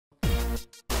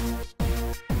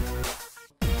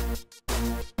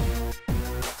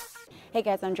Hey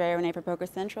guys, I'm Drea Renee for Poker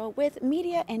Central with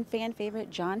media and fan favorite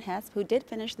John Hesp, who did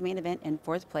finish the main event in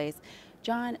 4th place.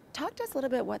 John, talk to us a little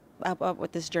bit about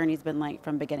what this journey's been like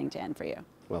from beginning to end for you.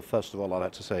 Well, first of all, I'd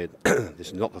like to say this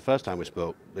is not the first time we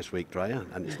spoke this week, Drea,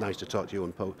 and it's nice to talk to you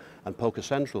and Poker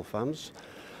Central fans.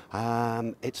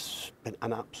 It's been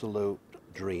an absolute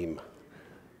dream.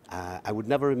 I would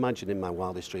never imagine in my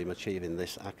wildest dream achieving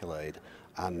this accolade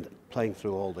and playing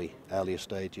through all the earlier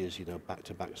stages, you know,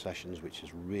 back-to-back sessions, which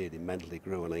is really mentally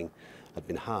grueling, had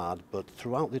been hard, but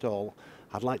throughout it all,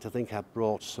 I'd like to think I've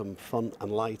brought some fun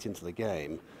and light into the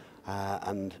game,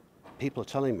 and people are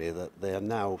telling me that they are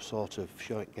now sort of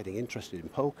getting interested in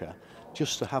poker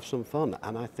just to have some fun,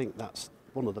 and I think that's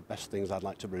one of the best things I'd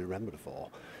like to be remembered for.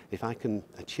 If I can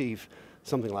achieve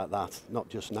something like that, not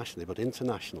just nationally but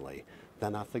internationally,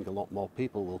 then I think a lot more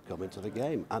people will come into the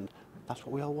game, and that's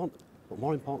what we all want. But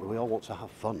more importantly, we all want to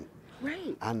have fun.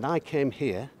 Right. And I came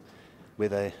here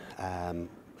with a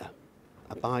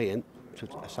buy-in to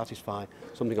satisfy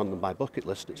something on my bucket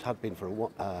list. It's had been for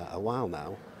a while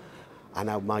now. And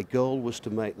now my goal was to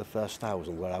make the first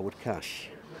 1,000 where I would cash.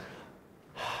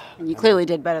 And you clearly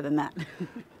did better than that.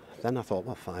 Then I thought,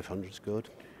 well, 500's good.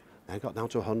 I got down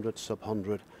to 100, sub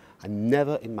 100. I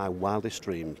never in my wildest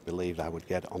dreams believed I would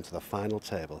get onto the final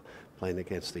table playing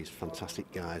against these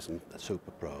fantastic guys and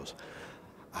super pros.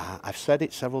 I've said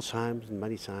it several times and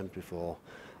many times before,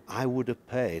 I would have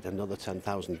paid another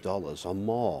 $10,000 or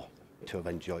more to have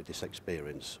enjoyed this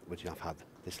experience, which I've had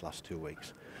this last 2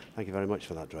 weeks. Thank you very much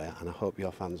for that, Drea, and I hope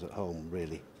your fans at home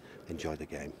really enjoy the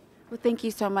game. Well, thank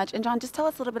you so much. And John, just tell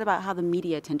us a little bit about how the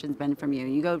media attention's been from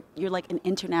you. You're like an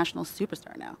international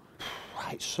superstar now.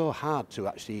 It's so hard to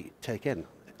actually take in.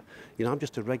 You know, I'm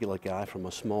just a regular guy from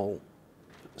a small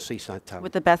seaside town.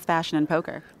 With the best fashion in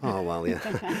poker. Oh, well, yeah.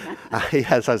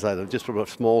 Yes, as I said, I'm just from a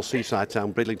small seaside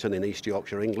town, Bridlington in East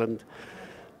Yorkshire, England.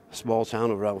 A small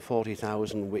town of around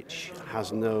 40,000, which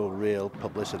has no real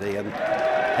publicity. And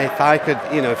if I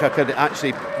could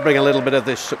actually bring a little bit of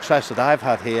this success that I've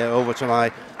had here over to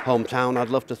my hometown, I'd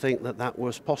love to think that that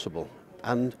was possible.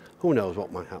 And who knows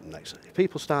what might happen next. If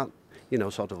people start, you know,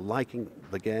 sort of liking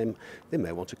the game, they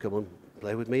may want to come and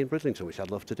play with me in Bridlington, which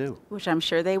I'd love to do. Which I'm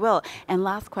sure they will. And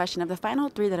last question, of the final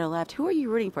 3 that are left, who are you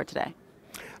rooting for today?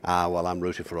 Well, I'm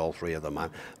rooting for all 3 of them.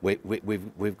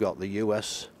 We've got the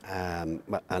US and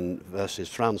versus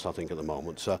France, I think, at the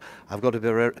moment. So I've got to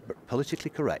be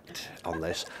politically correct on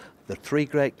this. They're 3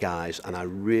 great guys, and I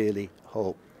really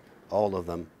hope all of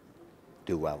them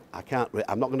do well.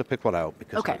 I'm not going to pick one out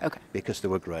because they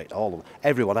were great. All of them,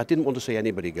 everyone. I didn't want to see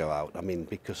anybody go out. I mean,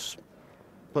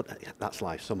 but that's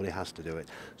life. Somebody has to do it.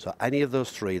 So any of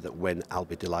those 3 that win, I'll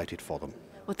be delighted for them.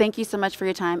 Well, thank you so much for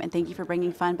your time, and thank you for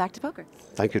bringing fun back to poker.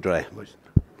 Thank you, Drea.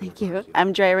 Thank you.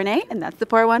 I'm Drea Renee, and that's the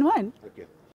 411. Thank you.